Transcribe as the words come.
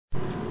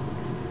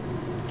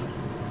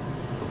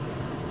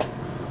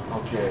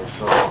Okay,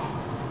 so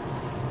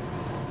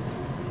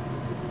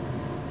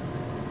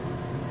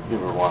give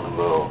her one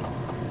little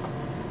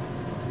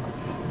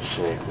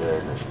shake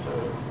there just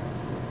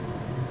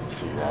to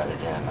see that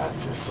again.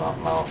 That's just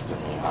something else to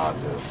me. How it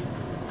just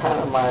kind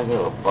of reminds me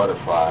of a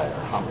butterfly or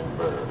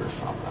hummingbird or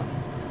something.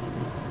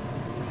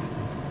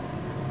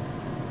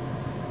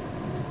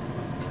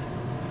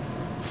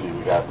 See,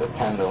 we got the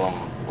pendulum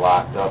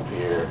locked up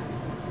here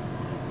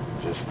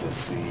just to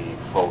see,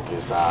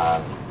 focus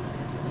on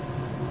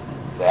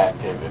that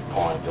pivot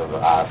point of the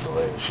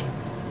oscillation.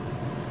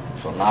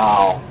 So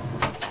now,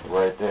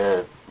 right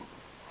there,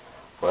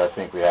 what I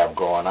think we have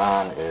going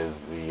on is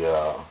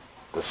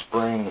the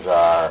springs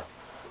are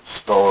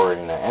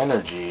storing the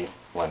energy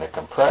when it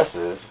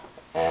compresses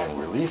and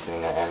releasing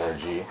the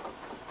energy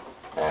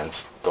and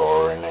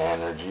storing the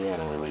energy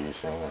and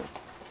releasing and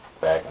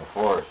back and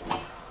forth.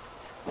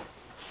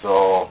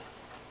 So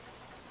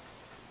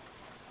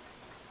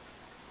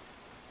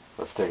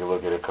let's take a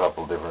look at a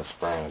couple different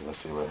springs and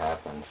see what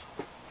happens.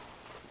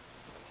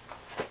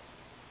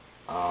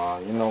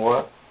 You know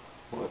what?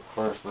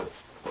 First,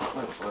 let's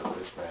let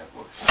this bad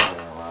boy spin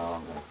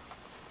around.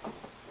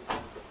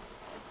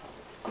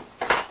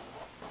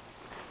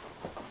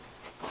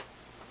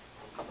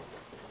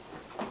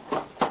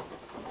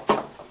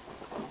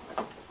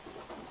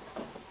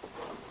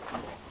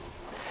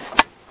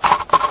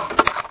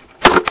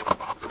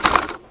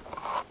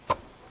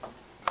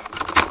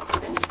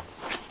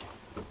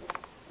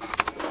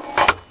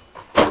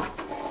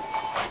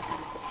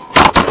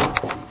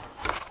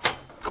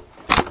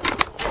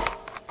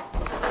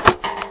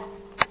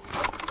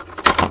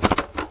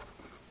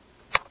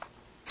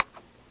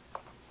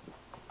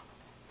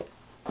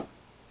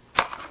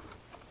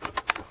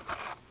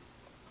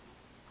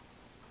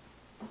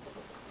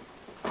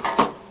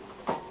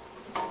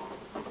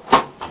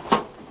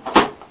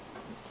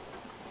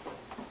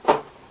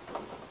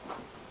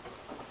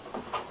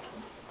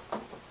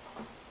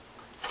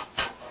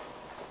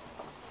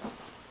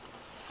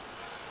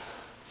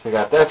 So you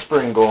got that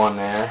spring going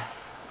there,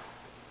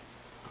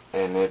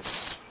 and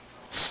it's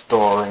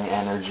storing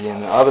energy in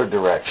the other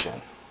direction.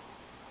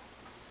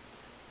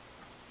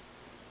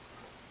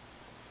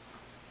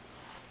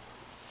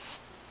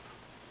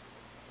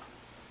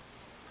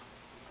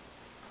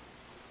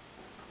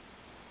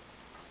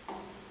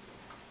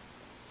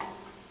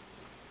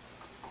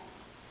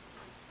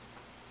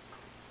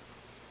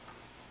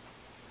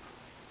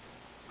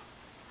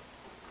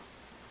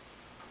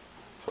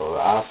 So the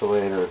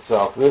oscillator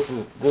itself,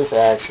 this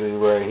actually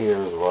right here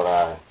is what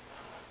I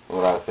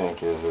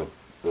think is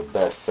the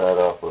best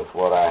setup with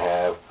what I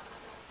have,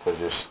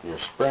 because your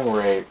spring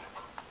rate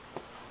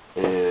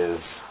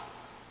is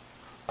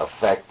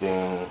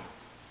affecting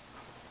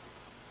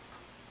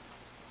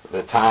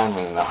the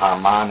timing, the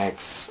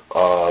harmonics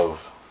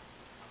of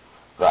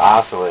the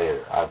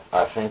oscillator.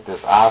 I think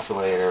this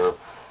oscillator,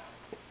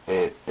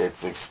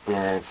 it's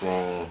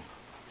experiencing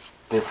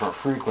different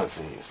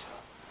frequencies,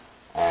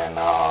 and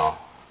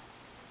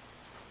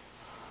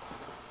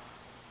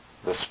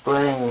the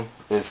spring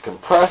is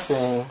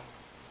compressing,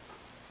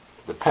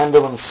 the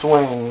pendulum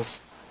swings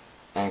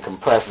and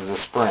compresses the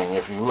spring.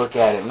 If you look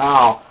at it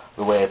now,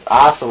 the way it's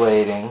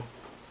oscillating,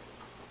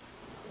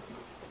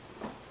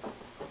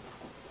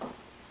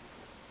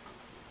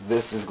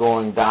 this is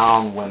going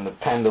down when the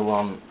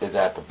pendulum is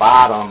at the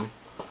bottom,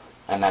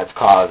 and that's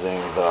causing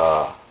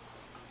the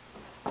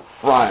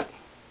front.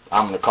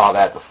 I'm going to call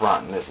that the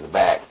front, and this is the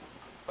back,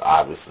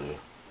 obviously.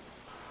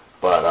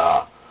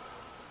 But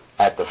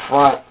at the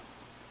front,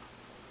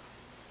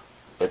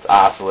 it's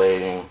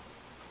oscillating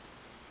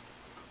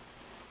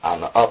on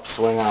the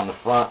upswing on the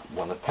front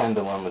when the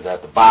pendulum is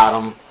at the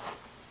bottom,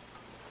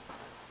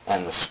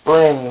 and the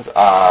springs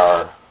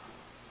are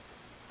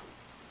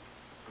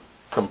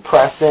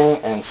compressing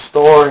and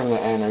storing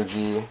the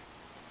energy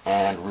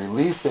and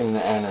releasing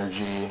the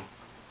energy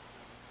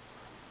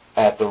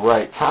at the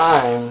right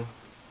time.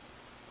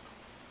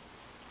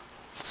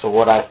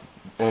 So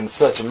in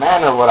such a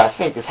manner, what I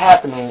think is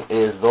happening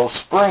is those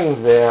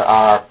springs there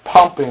are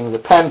pumping the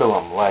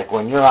pendulum, like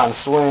when you're on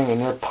swing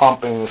and you're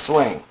pumping the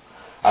swing.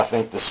 I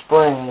think the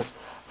springs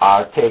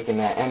are taking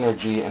that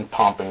energy and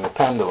pumping the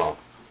pendulum.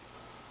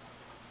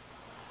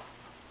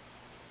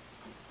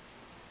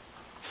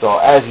 So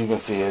as you can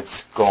see,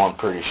 it's going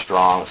pretty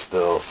strong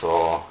still,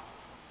 so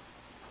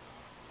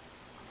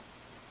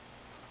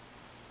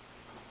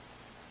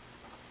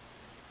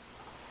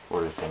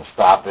we're just going to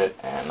stop it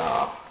and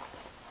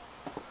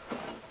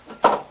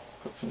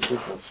put some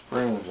different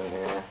springs in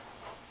here.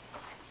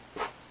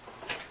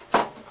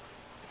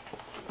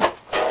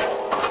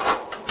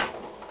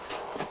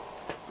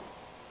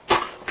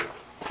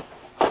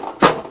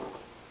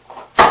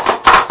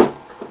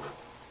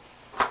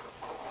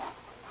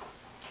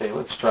 Okay,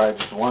 let's try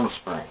just one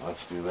spring.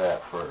 Let's do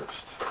that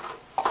first.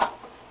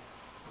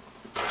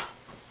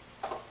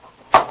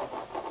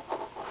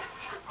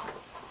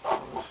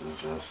 This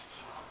is just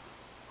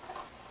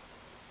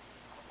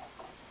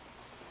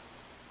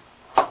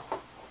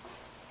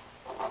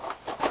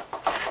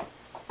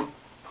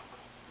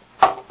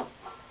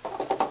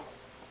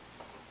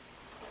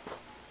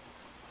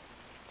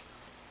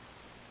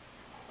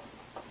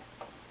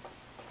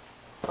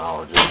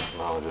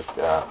just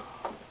got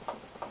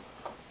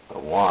the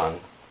 1.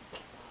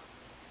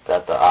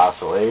 Got the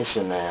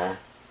oscillation there.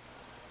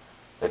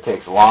 It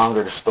takes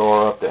longer to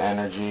store up the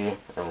energy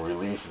and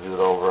releases it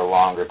over a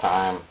longer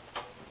time.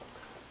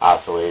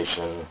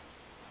 Oscillation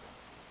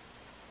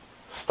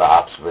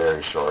stops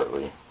very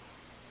shortly.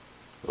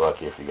 You're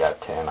lucky if you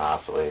got 10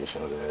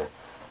 oscillations there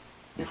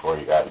before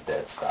you got a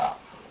dead stop.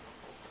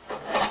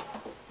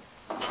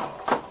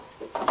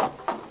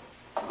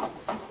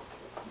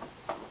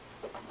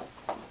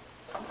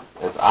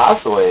 It's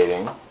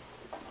oscillating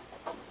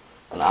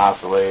and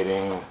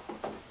oscillating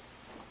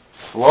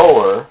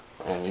slower,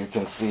 and you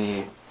can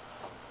see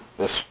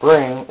the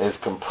spring is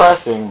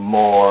compressing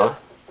more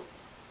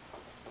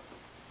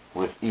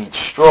with each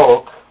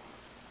stroke,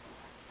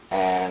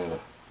 and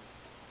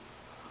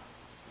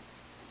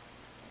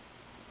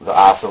the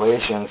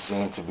oscillations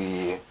seem to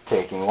be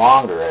taking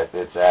longer.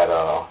 It's at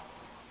a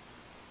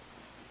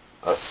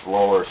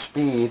slower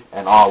speed,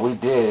 and all we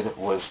did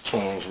was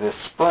change this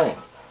spring.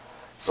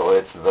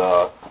 So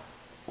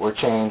we're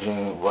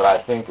changing what I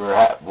think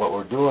what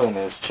we're doing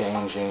is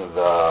changing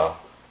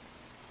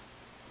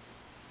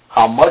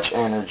how much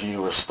energy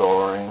we're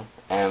storing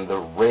and the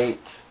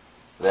rate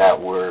that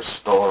we're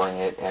storing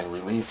it and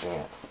releasing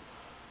it.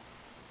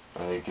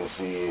 And you can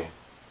see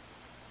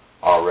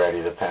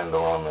already the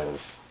pendulum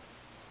is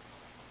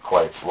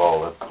quite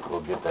slow. We'll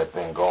get that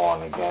thing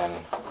going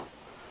again.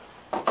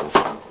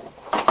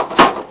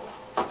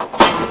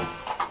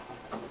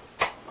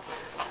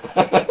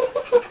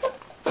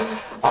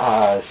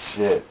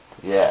 Shit.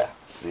 Yeah.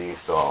 See,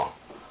 so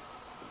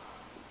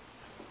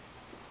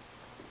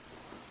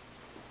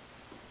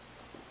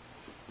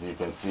you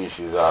can see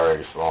she's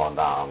already slowing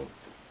down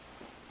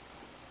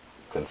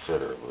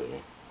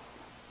considerably.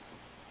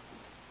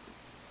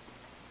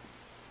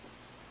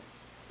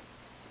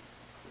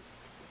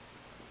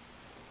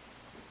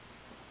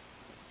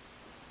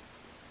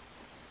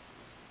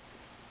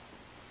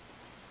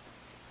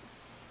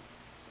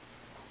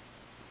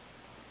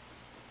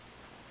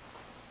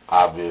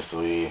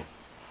 Obviously,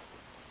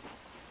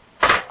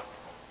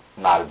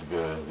 not as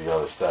good as the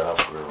other setup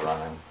we were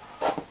running.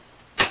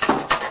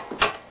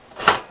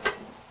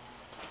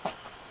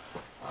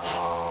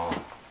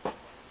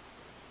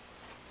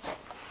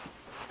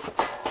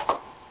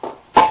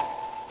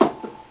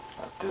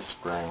 Got this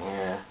spring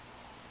here.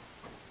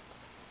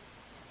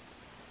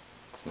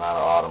 It's not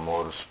an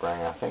automotive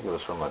spring. I think it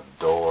was from a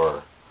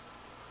door.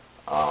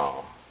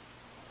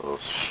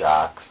 Those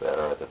shocks that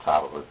are at the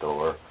top of a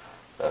door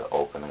that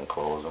open and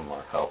close them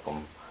or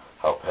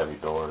help heavy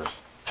doors.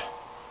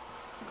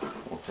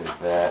 We'll take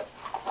that,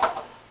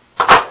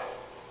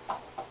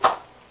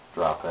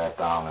 drop that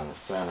down in the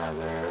center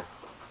there.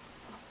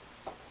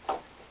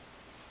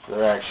 So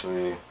they're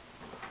actually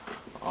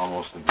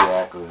almost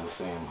exactly the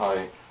same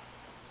height.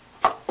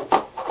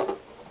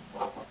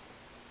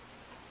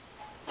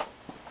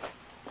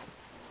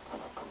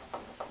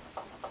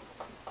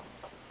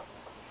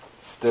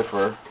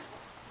 Stiffer.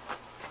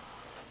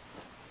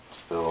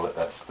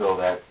 Still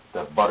that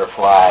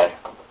butterfly,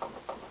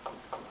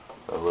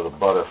 the little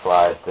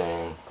butterfly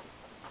thing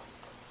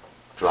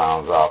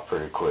drowns out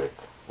pretty quick.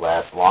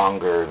 Lasts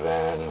longer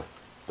than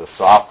the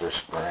softer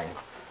spring.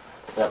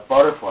 That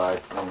butterfly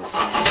thing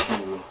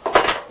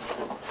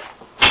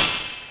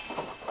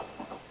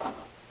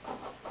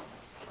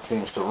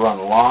seems to run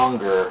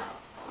longer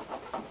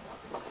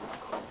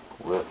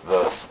with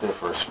the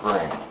stiffer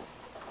spring.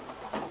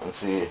 And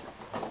see,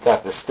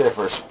 got the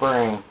stiffer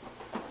spring,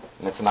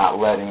 and it's not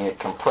letting it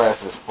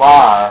compress as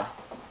far.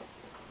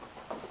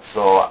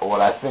 So what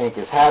I think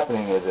is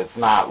happening is it's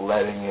not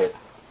letting it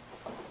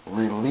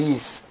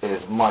release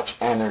as much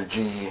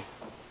energy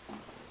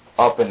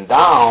up and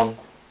down,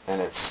 and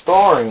it's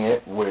storing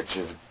it, which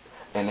is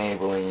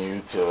enabling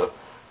you to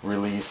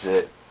release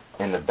it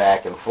in the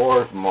back and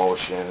forth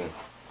motion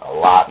a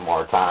lot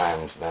more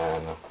times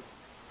than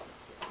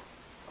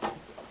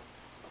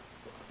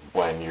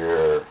when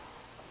you're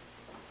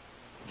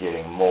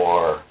getting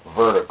more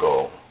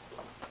vertical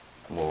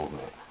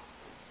movement.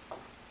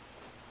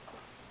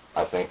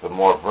 I think the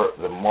more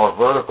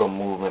vertical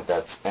movement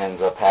that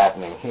ends up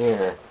happening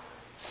here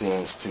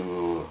seems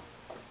to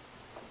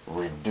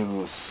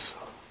reduce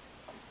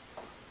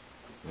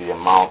the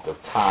amount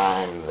of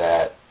time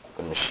that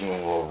the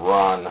machine will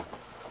run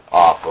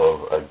off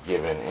of a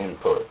given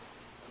input,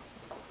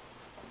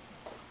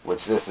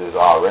 which this is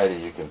already,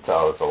 you can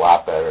tell it's a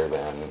lot better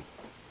than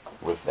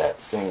with that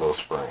single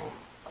spring.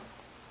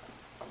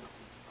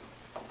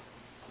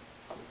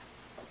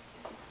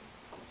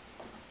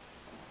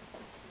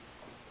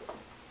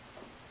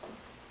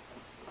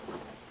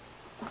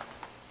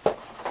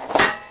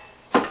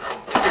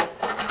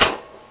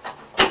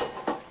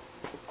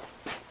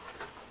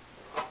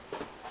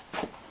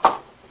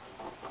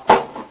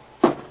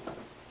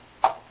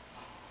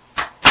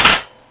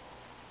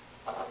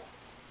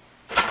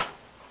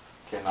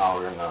 Okay, now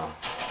we're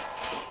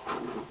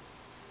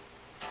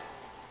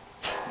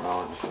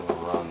just gonna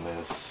run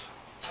this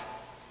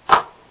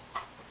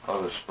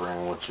other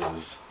spring, which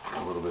is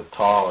a little bit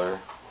taller.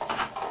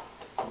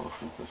 don't know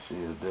if you can see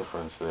the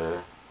difference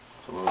there.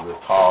 It's a little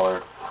bit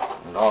taller,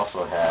 and it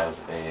also has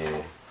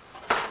a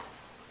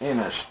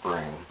inner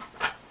spring,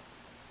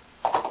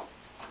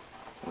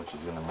 which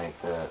is going to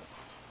make that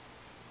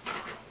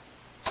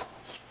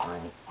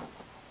spring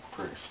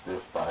pretty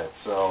stiff by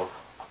itself.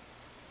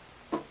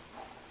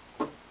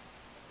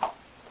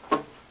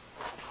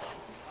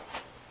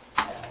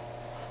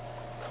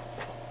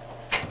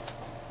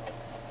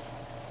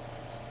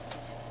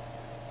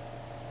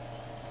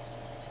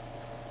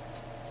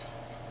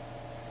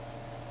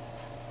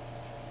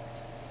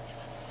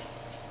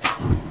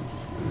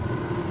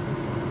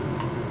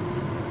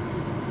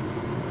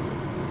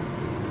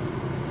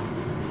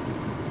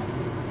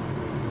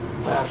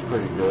 That's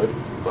pretty good,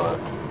 but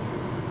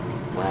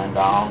ran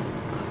down.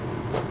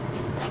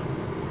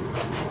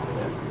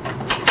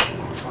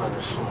 It's harder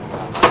to swing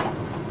on that.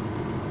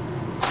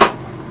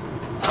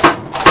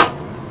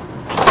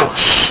 Oh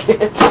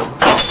shit!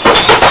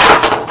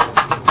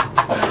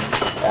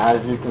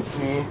 As you can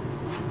see,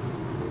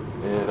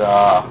 it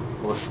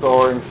was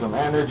storing some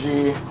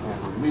energy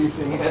and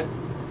releasing it.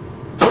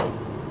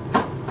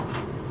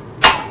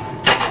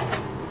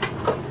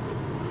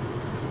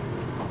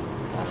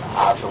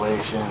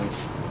 Oscillations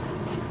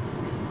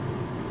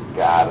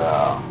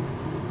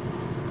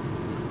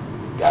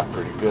got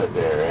pretty good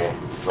there, eh?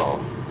 So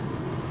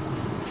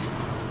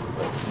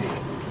let's see.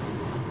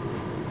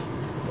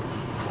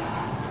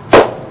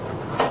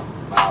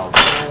 Now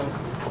again,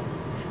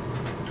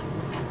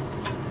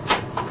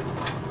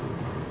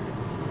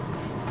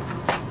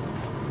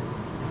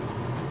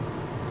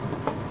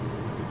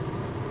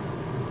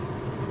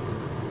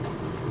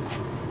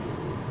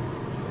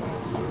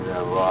 we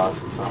have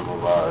lost some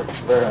of our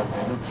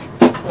experiments.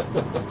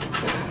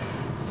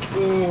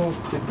 Seems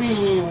to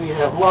be we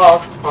have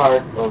lost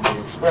part of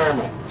the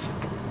experiment.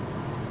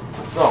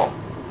 So,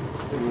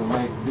 what we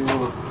might do,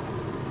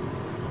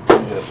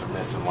 we're just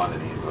missing one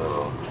of these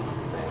little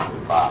things, the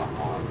bottom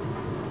one.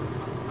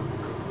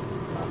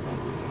 I think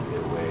we can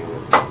get away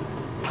with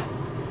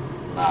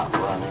not